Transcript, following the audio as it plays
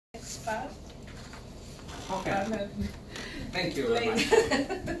fast. Okay. Thank you very much.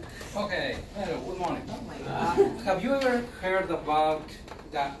 Okay, hello, good morning. Oh my God. Have you ever heard about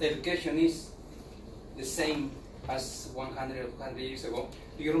that education is the same as 100 or 200 years ago?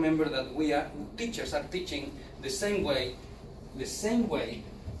 Do you remember that teachers are teaching the same way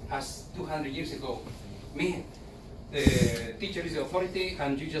as 200 years ago? Man, the teacher is the authority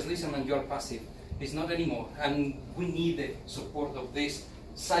and you just listen and you're passive. It's not anymore, and we need the support of these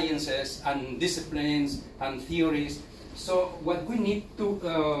sciences and disciplines and theories. So what we need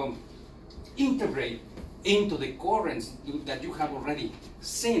to integrate into the currents that you have already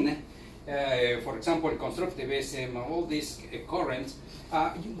seen, for example, constructivism, all these currents,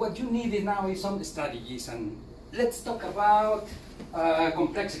 what you need now is some strategies. And let's talk about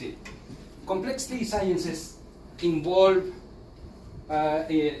complexity. Complexity sciences involve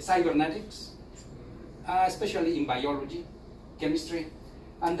cybernetics, especially in biology, chemistry,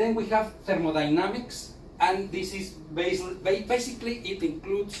 and then we have thermodynamics, and this is basically it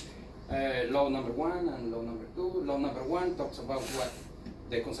includes law number 1 and law number 2. Law number 1 talks about what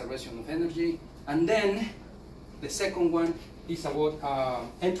the conservation of energy, and then the second one is about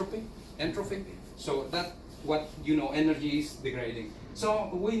entropy. So that what energy is degrading.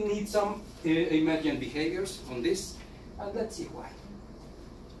 So we need some emergent behaviors on this, and let's see why.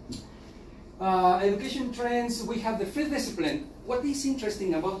 Education trends, we have the fifth discipline. What is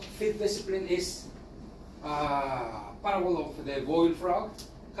interesting about fifth discipline is parable of the boiled frog.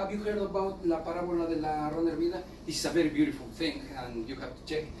 Have you heard about la parábola de la rana hervida? This is a very beautiful thing, and you have to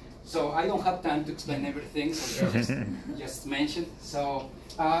check. So I don't have time to explain everything, so just mention. So,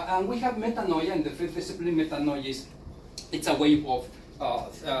 and we have metanoia in the fifth discipline. Metanoia is it's a way of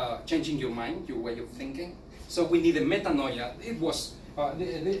changing your mind, your way of thinking. So we need a metanoia. It was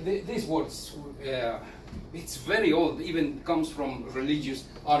these words. It's very old. Even comes from religious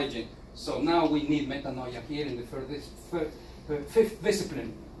origin. So now we need metanoia here in the fifth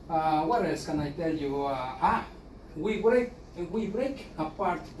discipline. What else can I tell you? We break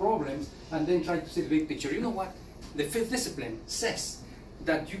apart problems and then try to see the big picture. You know what? The fifth discipline says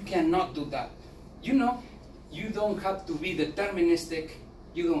that you cannot do that. You don't have to be deterministic.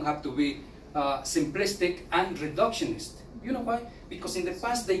 You don't have to be simplistic and reductionist. You know why? Because in the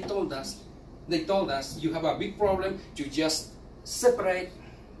past they told us you have a big problem, you just separate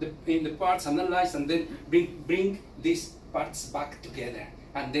in the parts, analyze, and then bring these parts back together,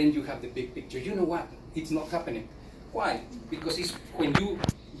 and then you have the big picture. You know what? It's not happening. Why? Because it's when you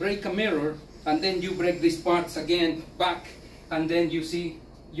break a mirror and then you break these parts again back, and then you see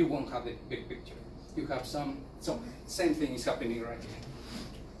you won't have the big picture. You have some same thing is happening right here.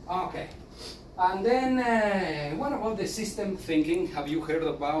 Okay. And then what about the system thinking? Have you heard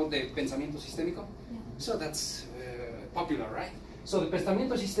about the pensamiento sistémico? Yeah. So that's popular, right? So the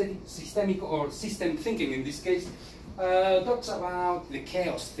pensamiento sistémico, or system thinking in this case, talks about the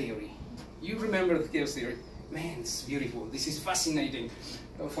chaos theory. You remember the chaos theory? Man, it's beautiful. This is fascinating.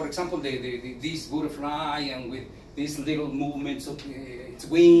 For example, this butterfly, and with these little movements of its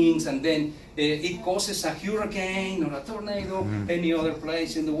wings, and then it causes a hurricane or a tornado any other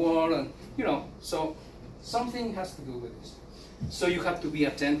place in the world, and so something has to do with this. So you have to be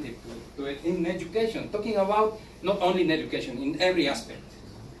attentive to it in education, talking about not only in education, in every aspect.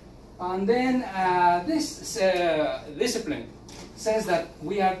 And then this discipline says that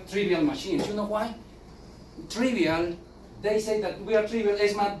we are trivial machines. You know why? Trivial, they say that we are trivial.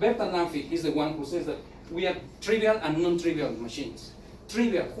 Bertrand Nanfi is the one who says that we are trivial and non-trivial machines.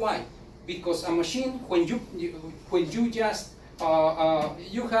 Trivial, why? Because a machine, when you just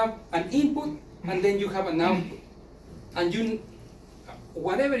you have an input and then you have an output, and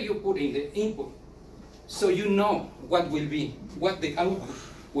whatever you put in the input, so you know what the output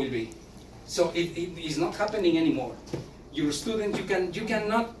will be. So it is not happening anymore. Your students, you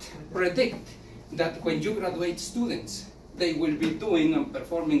cannot predict that when you graduate students, they will be doing and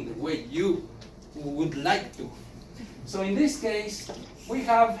performing the way you would like to. So in this case, we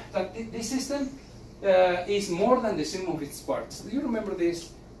have that this system is more than the sum of its parts. Do you remember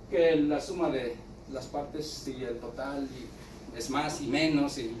this? Que la suma de las partes y el total es más y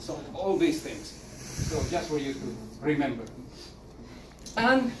menos, y so all these things. So just for you to remember.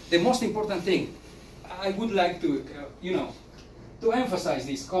 And the most important thing, I would like to, to emphasize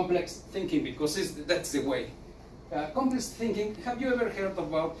this complex thinking, because that's the way. Complex thinking, have you ever heard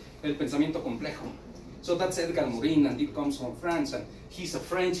about el pensamiento complejo? So that's Edgar Morin, and it comes from France, and he's a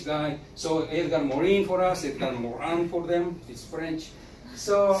French guy. So Edgar Morin for us, Edgar Morin for them, it's French.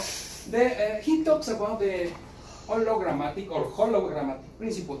 So he talks about the hologrammatic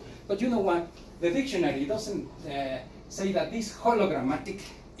principle. But you know what? The dictionary doesn't say that this hologrammatic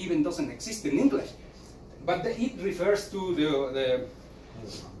even doesn't exist in English. But it refers to the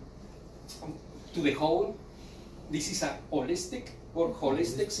whole. This is a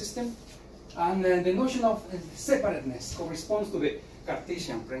holistic system. And the notion of separateness corresponds to the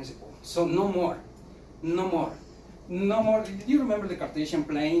Cartesian principle. So no more. Do you remember the Cartesian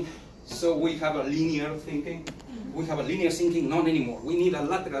plane? So we have a linear thinking. We have a linear thinking, not anymore. We need a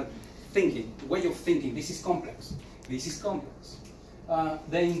lateral thinking, way of thinking. This is complex.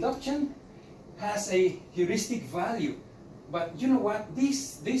 The induction has a heuristic value. But you know what?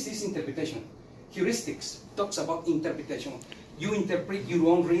 This is interpretation. Heuristics talks about interpretation. You interpret your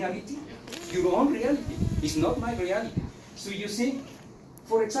own reality. Your own reality is not my reality. So you see,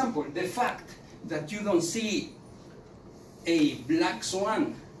 for example, the fact that you don't see a black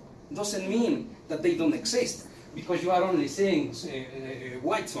swan doesn't mean that they don't exist, because you are only seeing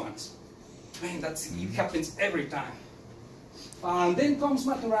white swans. Man, it happens every time. And then comes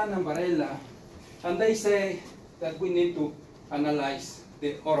Maturana and Varela, and they say that we need to analyze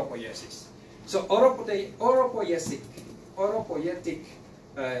the oropoiesis. So oropoietic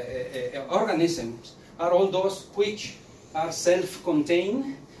organisms are all those which are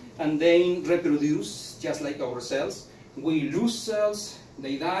self-contained and then reproduce just like our cells. We lose cells,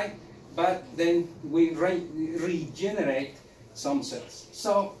 they die, but then we regenerate some cells.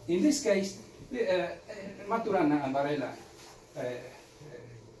 So in this case, Maturana and Varela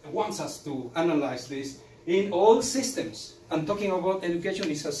wants us to analyze this in all systems. I'm talking about education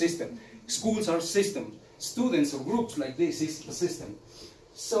is a system. Schools are systems. Students or groups like this is a system.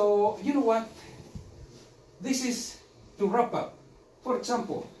 So, you know what? This is to wrap up. For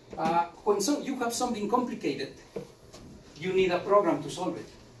example, when you have something complicated, you need a program to solve it.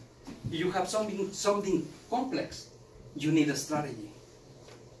 You have something complex, you need a strategy.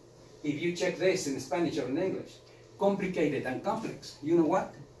 If you check this in Spanish or in English, complicated and complex, you know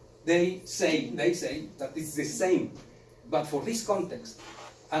what? They say that it's the same, but for this context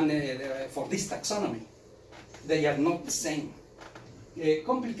and for this taxonomy, they are not the same.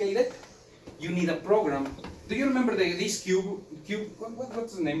 Complicated, you need a program. Do you remember this cube?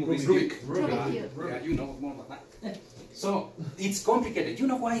 What's the name of this cube? Rubik. Yeah, you know more than that. So it's complicated. You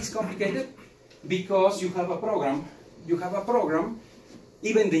know why it's complicated? Because you have a program.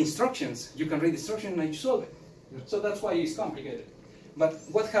 Even the instructions, you can read the instruction and you solve it. So that's why it's complicated. But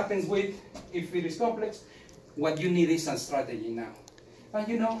what happens if it is complex? What you need is a strategy now. And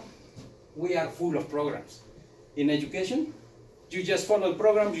you know, we are full of programs. In education, you just follow the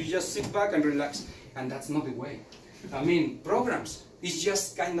program, you just sit back and relax. And that's not the way. I mean, programs is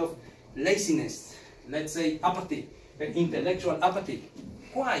just kind of laziness, let's say apathy, intellectual apathy.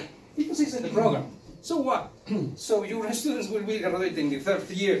 Why? Because it's in the program. So what? So your students will be graduating the third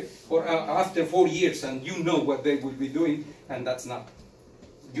year or after 4 years, and you know what they will be doing, and that's not.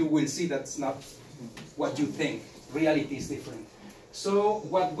 You will see that's not what you think. Reality is different. So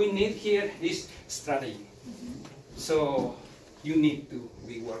what we need here is strategy. So you need to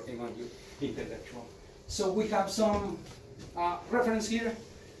be working on your intellectual. So we have some reference here,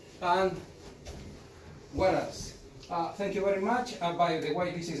 and what else? Thank you very much. By the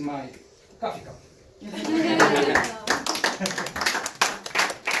way, this is my coffee cup.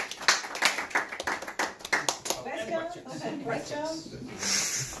 Questions?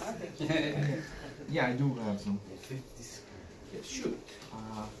 Yeah, I do have some. Yes, shoot.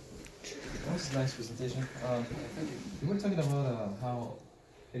 That was a nice presentation. You were talking about how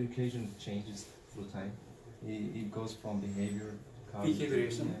education changes through time. It goes from behavior to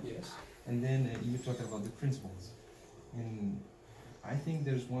Behaviorism, yes. And then you talked about the principles. And I think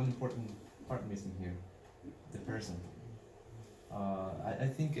there's one important part missing here, the person. I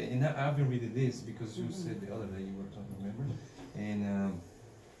think, and I've been reading this because you said the other day you were talking, remember? And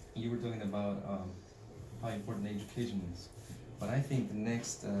you were talking about how important education is. But I think the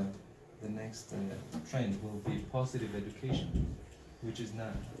next trend will be positive education, which is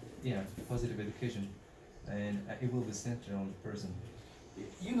not, positive education, and it will be centered on the person.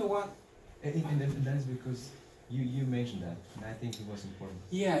 You know what? And that's because you mentioned that, and I think it was important.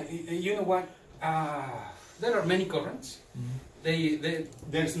 Yeah, you know what? There are many currents.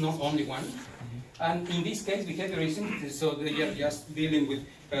 There's not only one. And in this case, behaviorism, so they are just dealing with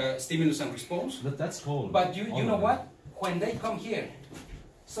stimulus and response. But that's cold. But you know what? When they come here,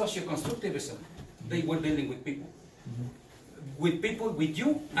 socio-constructivism, they were dealing with people. With people, with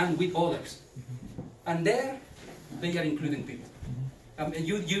you, and with others. And there, they are including people.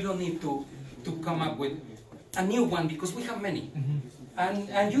 You don't need to come up with a new one, because we have many.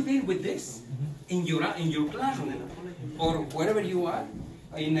 And you deal with this in your classroom, or wherever you are,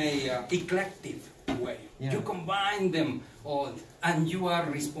 in a eclectic way. Yeah. You combine them old, and you are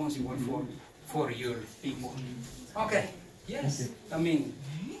responsible for your people. Okay. Yes. I mean,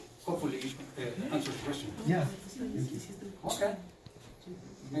 hopefully answers the question. Yeah. Okay.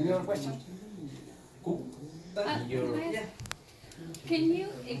 Any other questions? Cool. Can you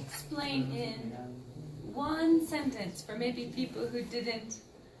explain in one sentence for maybe people who didn't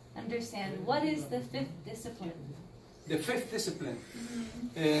understand what is the fifth discipline? The fifth discipline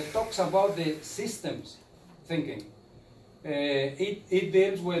talks about the systems thinking. It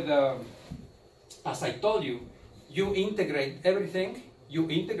deals with, as I told you, you integrate everything, you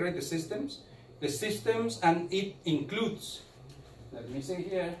integrate the systems, and it includes, let me say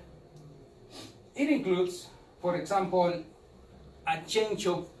here, it includes, for example, a change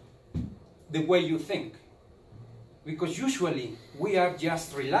of the way you think. Because usually we are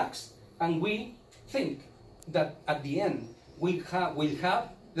just relaxed and we think that at the end we'll have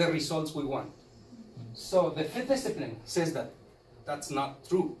the results we want. So the fifth discipline says that that's not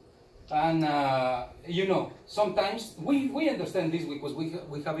true. And you know, sometimes we understand this because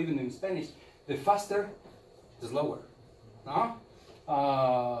we have even in Spanish, the faster, the slower. No?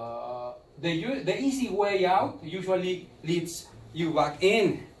 The easy way out usually leads you back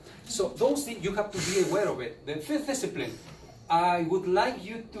in. So those things, you have to be aware of it. The fifth discipline, I would like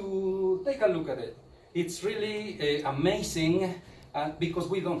you to take a look at it. It's really amazing because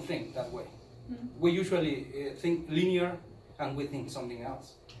we don't think that way. We usually think linear and we think something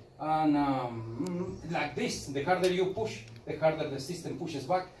else. And like this, the harder you push, the harder the system pushes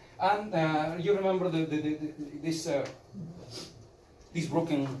back. And you remember this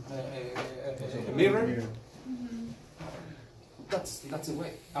broken mirror? That's the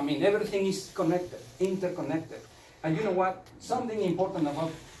way. I mean, everything is connected, interconnected. And you know what? Something important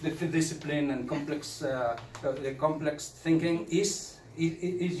about the discipline and the complex thinking is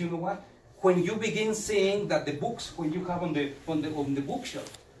you know what? When you begin seeing that the books, when you have on the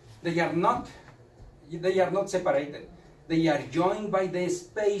bookshelf, they are not separated. They are joined by the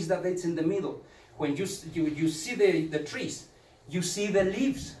space that is in the middle. When you see the trees, you see the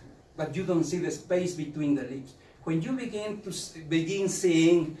leaves, but you don't see the space between the leaves. When you begin to see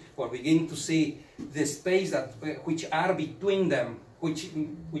the space which are between them, which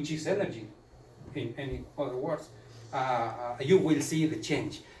is energy, in any other words, you will see the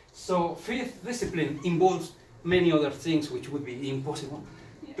change. So fifth discipline involves many other things which would be impossible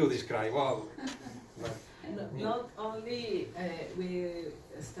to describe all. But, not only we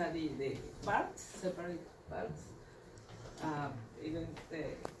study the parts, separate parts, even the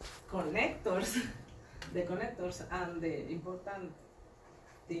connectors. The connectors, and the important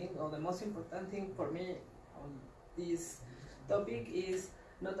thing, or the most important thing for me on this topic is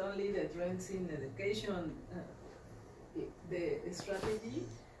not only the trends in education, the strategy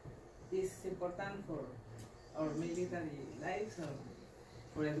is important for our military lives, or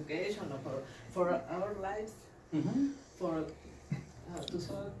for education, or for our lives, for to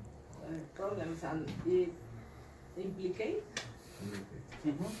solve problems, and it implicate.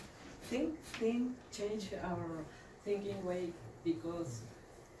 Think, change our thinking way, because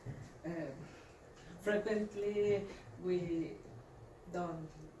frequently we don't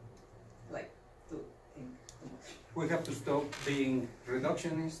like to think too much. we have to stop being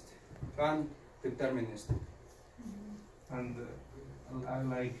reductionist and deterministic. And I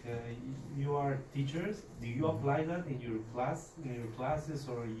like you are teachers. Do you apply that in your classes,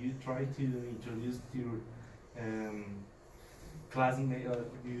 or you try to introduce to your classmates,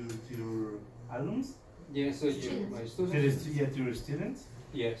 to your alums? Yes, so my students. To your students.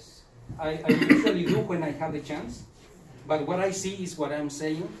 Yes, I usually do when I have the chance. But what I see is what I'm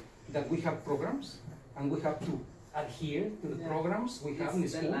saying, that we have programs and we have to adhere to the programs we have in the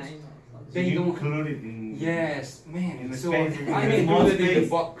schools. They don't include it in. Yes, man. In the So space, I'm included in the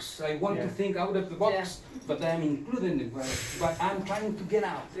box. I want to Yeah. think out of the box, but I'm included in it. But I'm trying to get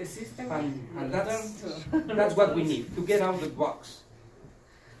out. The system, And that's what we need, to get out of the box.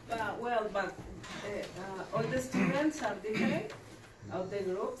 but all the students are different, all the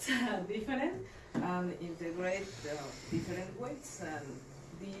groups are different, and integrate different ways. And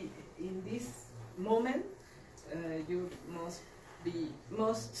in this moment, you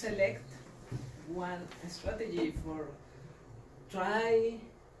must select one strategy for try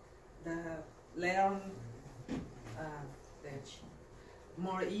the learn the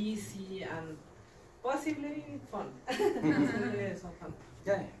more easy and possibly fun. Possibly some fun.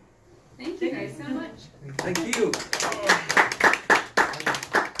 Yeah. Thank you guys so much. Thank you.